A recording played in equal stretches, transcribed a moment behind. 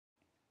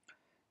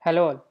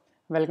Hello all,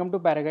 welcome to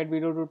Paraguide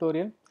video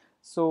tutorial.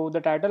 So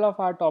the title of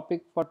our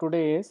topic for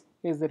today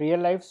is the real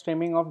life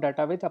streaming of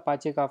data with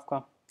Apache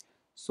Kafka.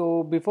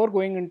 So before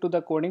going into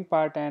the coding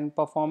part and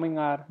performing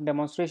our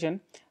demonstration,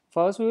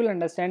 first we will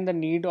understand the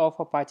need of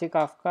Apache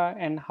Kafka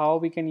and how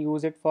we can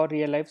use it for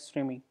real life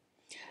streaming.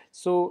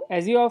 So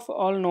as you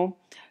all know,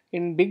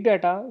 in big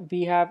data,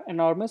 we have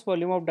enormous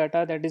volume of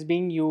data that is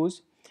being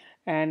used.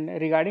 And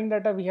regarding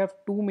data, we have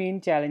two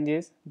main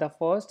challenges. The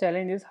first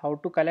challenge is how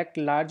to collect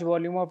large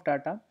volume of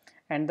data.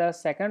 And the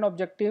second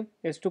objective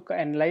is to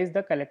analyze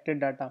the collected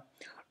data.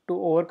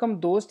 To overcome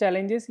those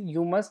challenges,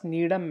 you must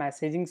need a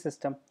messaging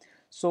system.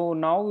 So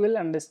now we'll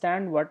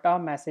understand what a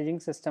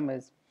messaging system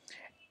is.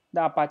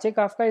 The Apache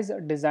Kafka is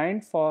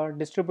designed for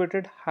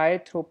distributed high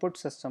throughput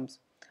systems.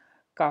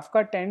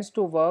 Kafka tends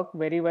to work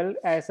very well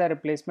as a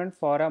replacement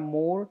for a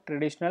more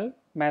traditional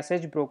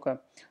message broker.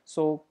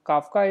 So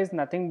Kafka is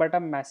nothing but a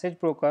message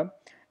broker,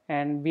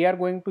 and we are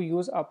going to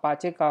use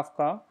Apache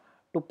Kafka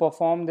to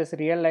perform this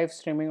real life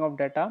streaming of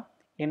data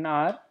in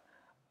our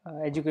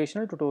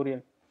educational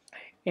tutorial.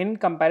 In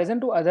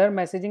comparison to other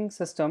messaging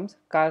systems,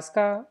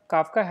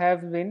 Kafka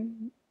have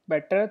been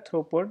better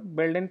throughput,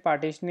 built-in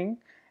partitioning,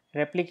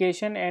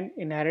 replication, and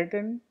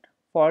inherent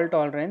fault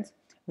tolerance,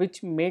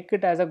 which make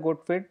it as a good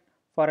fit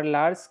for a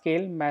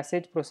large-scale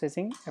message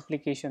processing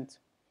applications.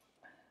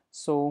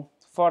 So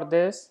for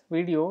this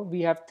video,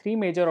 we have three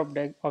major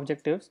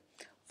objectives.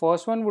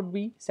 First one would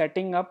be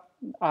setting up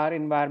our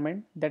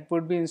environment, that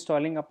would be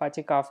installing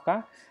Apache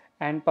Kafka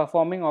and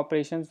performing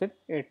operations with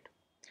it.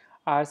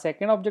 Our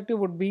second objective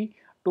would be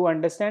to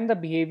understand the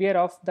behavior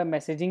of the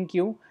messaging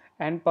queue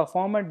and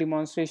perform a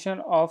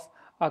demonstration of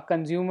a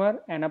consumer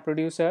and a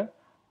producer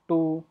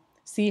to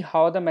see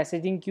how the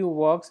messaging queue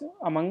works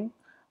among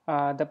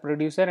the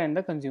producer and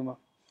the consumer.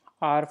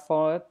 Our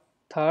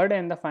third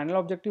and the final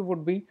objective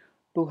would be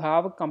to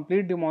have a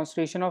complete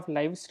demonstration of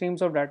live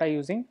streams of data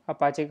using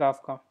Apache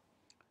Kafka.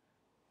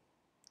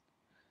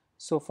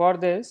 So for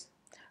this,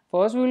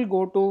 first we will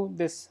go to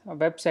this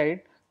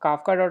website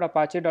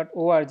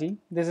kafka.apache.org.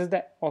 This is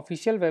the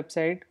official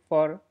website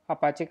for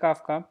Apache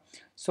Kafka.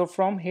 So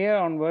from here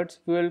onwards,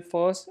 we will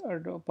first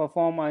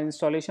perform an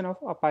installation of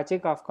Apache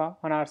Kafka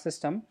on our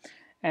system,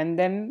 and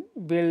then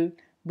we'll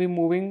be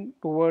moving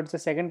towards the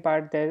second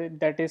part,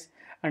 that is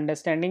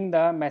understanding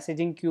the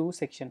messaging queue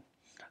section.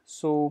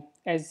 So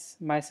as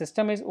my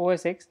system is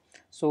OS X,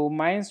 so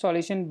my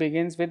installation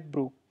begins with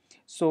brew.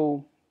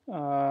 So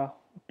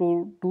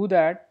to do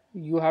that,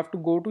 you have to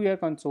go to your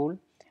console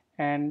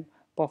and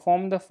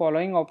perform the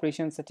following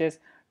operations, such as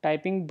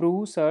typing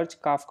brew search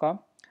Kafka.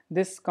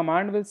 This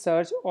command will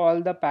search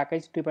all the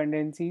package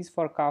dependencies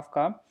for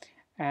Kafka,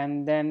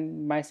 and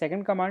then my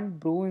second command,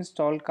 brew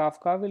install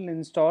Kafka, will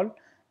install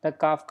the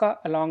Kafka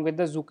along with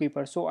the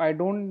Zookeeper. So I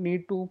don't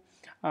need to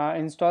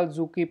install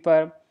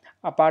Zookeeper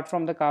apart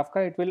from the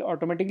Kafka. It will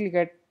automatically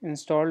get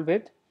installed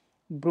with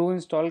brew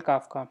install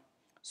Kafka.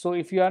 So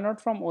if you are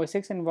not from OS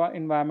X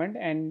environment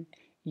and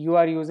you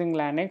are using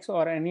Linux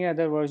or any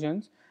other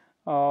versions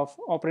of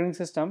operating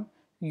system,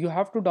 you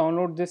have to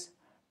download this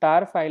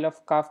tar file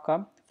of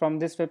Kafka from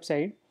this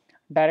website.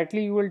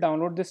 Directly you will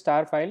download this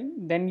tar file,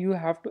 then you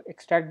have to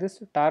extract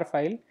this tar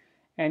file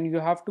and you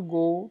have to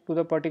go to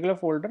the particular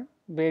folder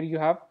where you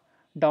have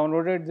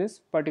downloaded this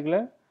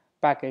particular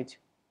package.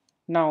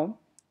 Now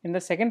in the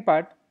second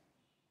part,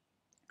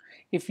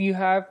 if you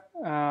have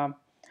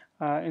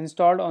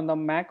installed on the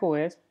Mac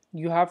OS,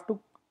 you have to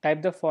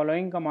type the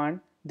following command,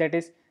 that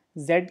is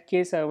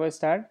zk server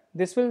start.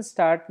 This will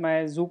start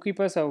my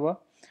Zookeeper server,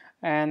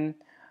 and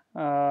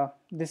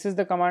this is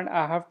the command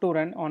I have to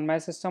run on my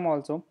system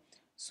also.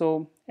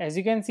 So as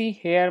you can see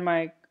here,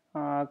 my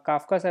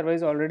Kafka server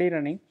is already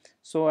running,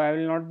 so I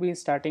will not be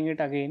starting it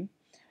again.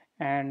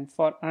 And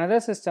for another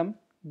system,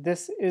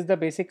 this is the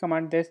basic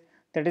command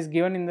that is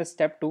given in the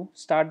step 2,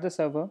 start the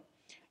server.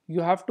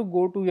 You have to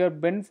go to your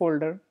bin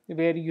folder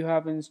where you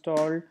have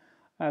installed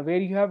where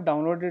you have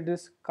downloaded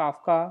this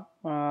Kafka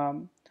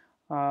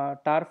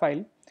tar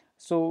file.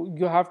 So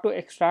you have to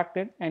extract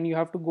it and you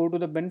have to go to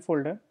the bin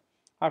folder.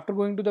 After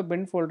going to the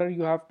bin folder,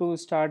 you have to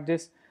start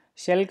this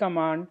shell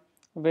command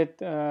with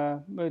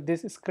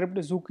this script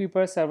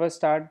zookeeper server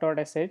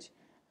start.sh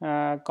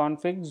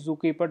config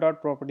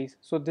zookeeper.properties.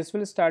 So this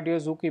will start your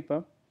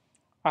Zookeeper.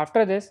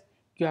 After this,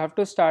 you have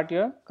to start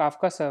your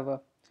Kafka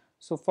server.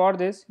 So for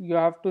this, you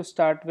have to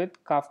start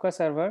with Kafka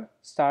server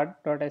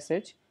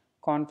start.sh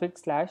config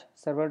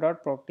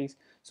 /server.properties.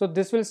 So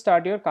this will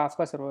start your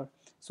Kafka server.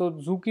 So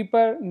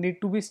Zookeeper need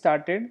to be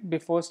started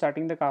before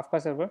starting the Kafka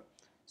server.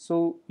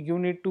 So you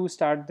need to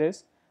start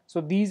this.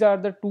 So these are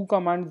the two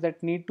commands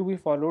that need to be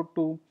followed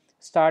to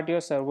start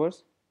your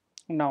servers.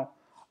 Now,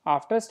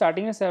 after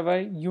starting a server,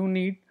 you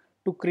need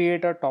to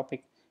create a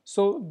topic.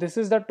 So this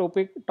is the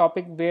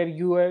topic where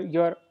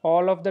your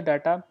all of the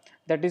data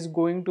that is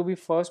going to be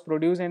first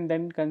produced and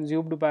then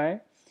consumed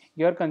by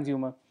your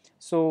consumer.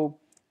 So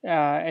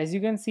as you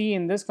can see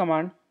in this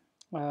command,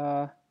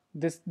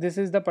 this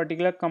is the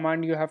particular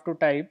command you have to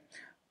type,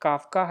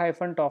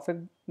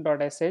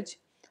 kafka-topic.sh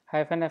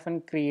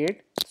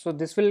 -create. So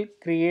this will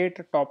create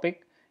a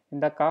topic in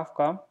the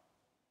Kafka,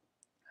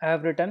 I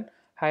have written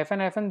hyphen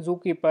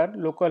zookeeper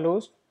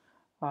localhost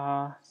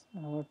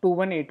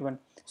 2181.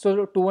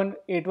 So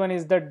 2181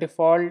 is the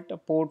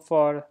default port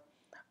for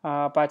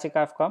Apache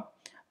Kafka,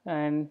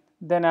 and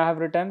then I have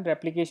written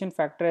replication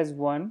factor as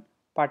 1,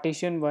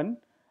 partition 1,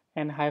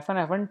 and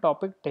hyphen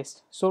topic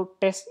test. So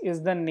test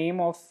is the name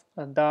of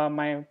the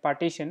my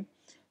partition.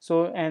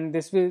 So and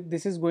this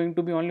is going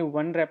to be only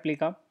one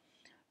replica.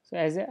 So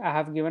as I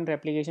have given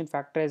replication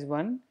factor as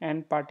 1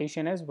 and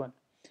partition as 1.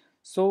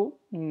 So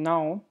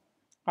now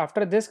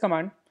after this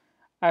command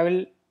I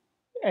will,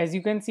 as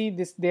you can see,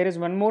 this there is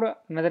one more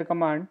another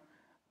command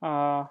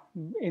uh,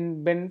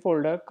 in bin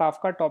folder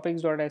kafka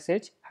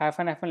topics.sh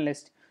hyphen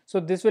list. So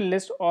this will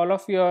list all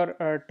of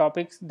your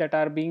topics that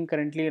are being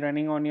currently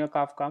running on your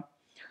Kafka.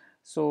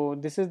 So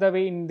this is the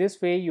way, in this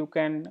way you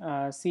can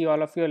see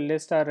all of your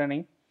lists are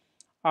running.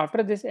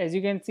 After this, as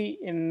you can see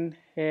in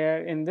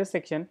here in this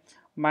section,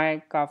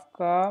 my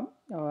Kafka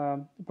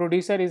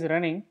producer is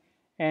running,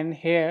 and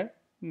here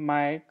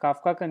my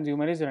Kafka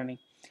consumer is running.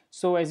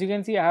 So as you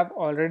can see, I have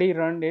already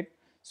run it,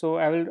 so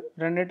I will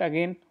run it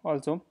again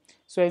also.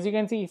 So as you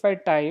can see, if I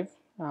type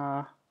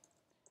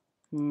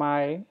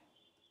my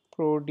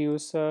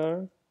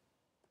producer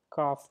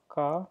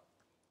Kafka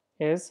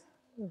is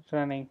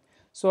running,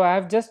 so I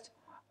have just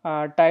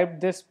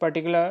typed this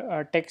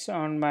particular text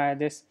on my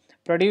this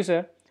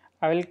producer.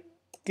 I will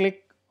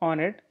click on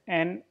it,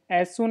 and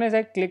as soon as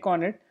I click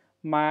on it,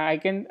 I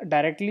can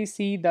directly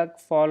see the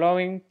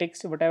following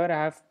text whatever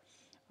I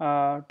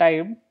have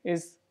typed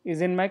is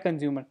in my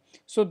consumer.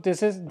 So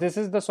this is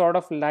the sort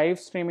of live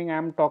streaming I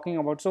am talking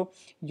about. So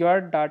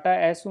your data,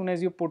 as soon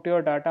as you put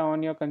your data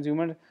on your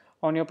consumer,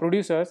 on your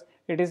producers,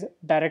 it is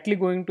directly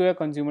going to your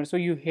consumer. So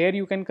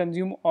you can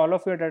consume all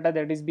of your data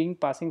that is being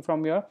passing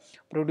from your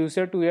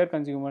producer to your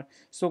consumer.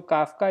 So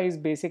Kafka is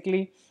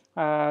basically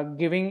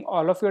giving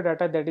all of your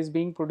data that is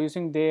being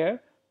producing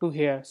there to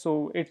here.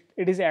 So it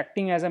is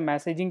acting as a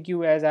messaging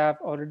queue, as I have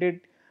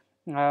already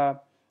uh,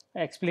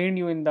 explained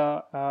you in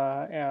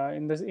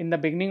the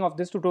beginning of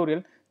this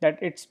tutorial, that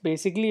it's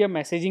basically a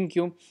messaging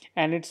queue,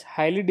 and it's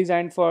highly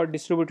designed for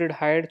distributed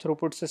high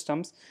throughput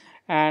systems,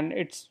 and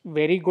it's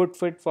very good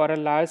fit for a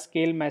large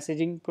scale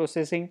messaging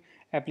processing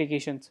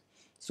applications.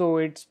 So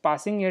it's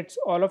passing its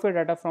all of your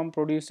data from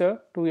producer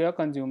to your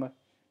consumer.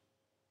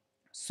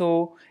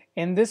 So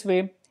in this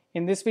way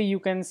you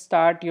can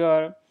start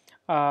your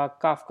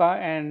Kafka,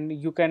 and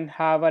you can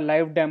have a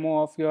live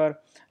demo of your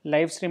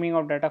live streaming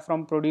of data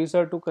from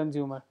producer to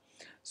consumer.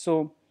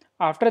 So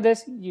after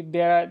this,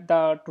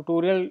 the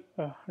tutorial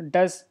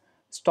does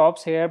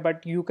stops here,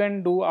 but you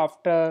can do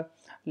after,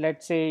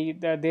 let's say,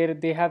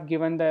 they have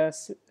given the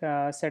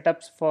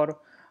setups for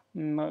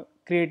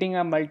creating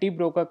a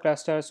multi-broker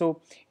cluster.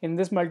 So in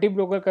this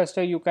multi-broker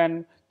cluster you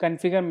can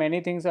configure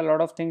many things, a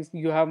lot of things.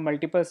 You have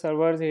multiple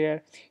servers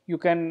here. You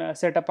can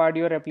set apart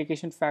your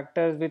application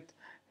factors with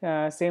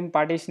same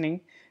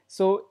partitioning.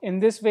 So in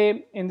this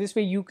way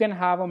you can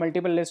have a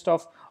multiple list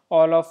of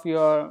all of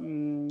your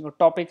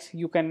topics.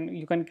 You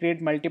can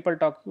create multiple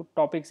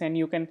topics, and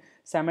you can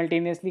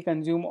simultaneously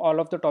consume all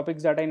of the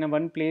topics that are in a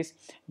one place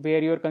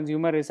where your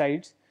consumer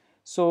resides.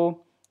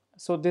 So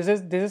this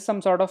is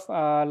some sort of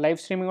live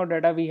streaming of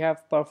data we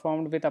have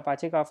performed with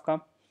Apache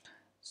Kafka.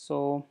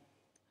 So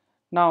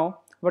now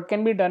what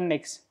can be done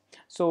next?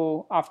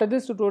 So after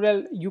this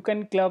tutorial you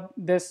can club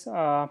this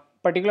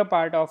particular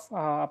part of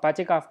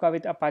Apache Kafka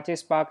with Apache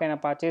Spark and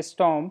Apache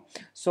Storm.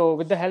 So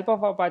with the help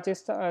of Apache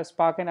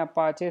Spark and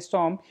Apache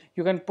Storm,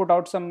 you can put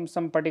out some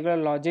particular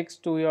logics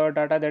to your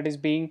data that is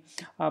being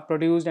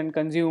produced and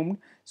consumed.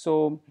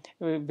 So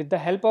with the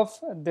help of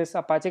this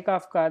Apache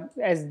Kafka,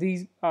 as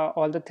these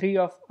all the three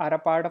of are a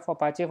part of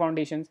Apache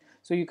foundations,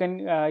 so you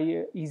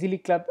can easily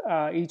club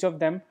each of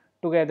them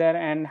together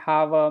and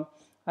have a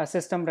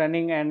system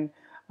running and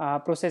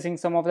processing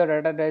some of the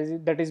data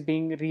that is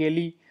being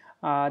really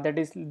that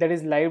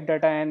is live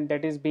data, and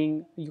that is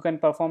being, you can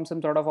perform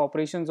some sort of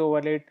operations over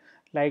it,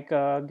 like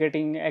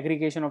getting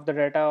aggregation of the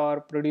data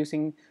or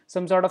producing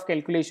some sort of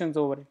calculations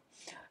over it.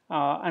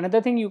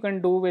 Another thing you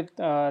can do with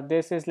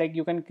this is, like,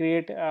 you can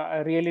create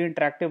a really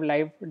interactive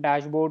live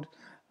dashboard.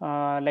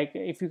 Like,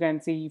 if you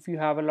can see, if you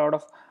have a lot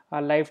of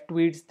live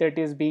tweets that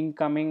is being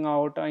coming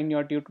out in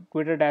your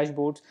Twitter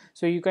dashboards,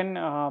 so you can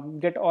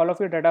get all of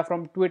your data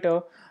from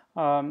Twitter,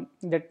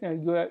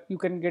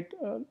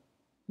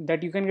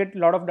 that you can get a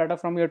lot of data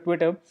from your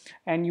Twitter,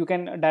 and you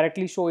can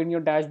directly show in your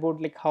dashboard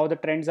like how the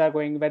trends are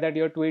going, whether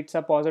your tweets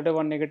are positive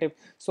or negative.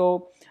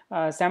 So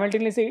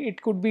simultaneously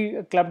it could be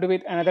clubbed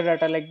with another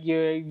data, like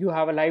you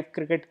have a live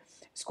cricket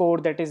score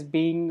that is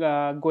being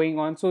going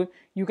on. So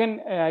you can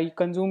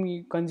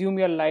consume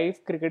your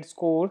live cricket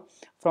score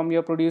from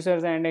your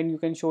producers, and then you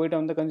can show it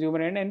on the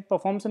consumer end and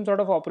perform some sort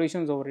of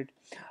operations over it.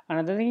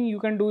 Another thing you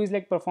can do is,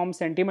 like, perform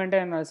sentiment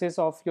analysis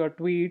of your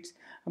tweets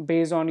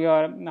based on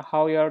your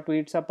how your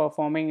tweets are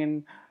performing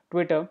in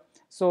Twitter.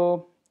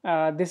 So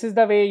this is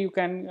the way you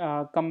can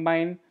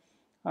combine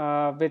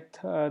with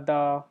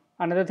the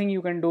another thing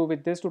you can do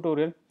with this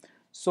tutorial.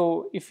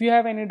 So if you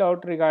have any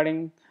doubt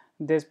regarding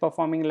this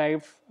performing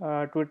live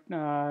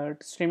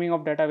streaming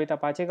of data with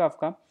Apache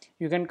Kafka,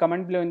 you can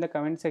comment below in the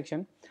comment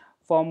section.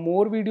 For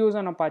more videos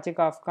on Apache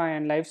Kafka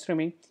and live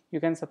streaming, you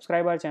can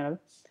subscribe our channel.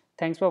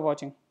 Thanks for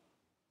watching.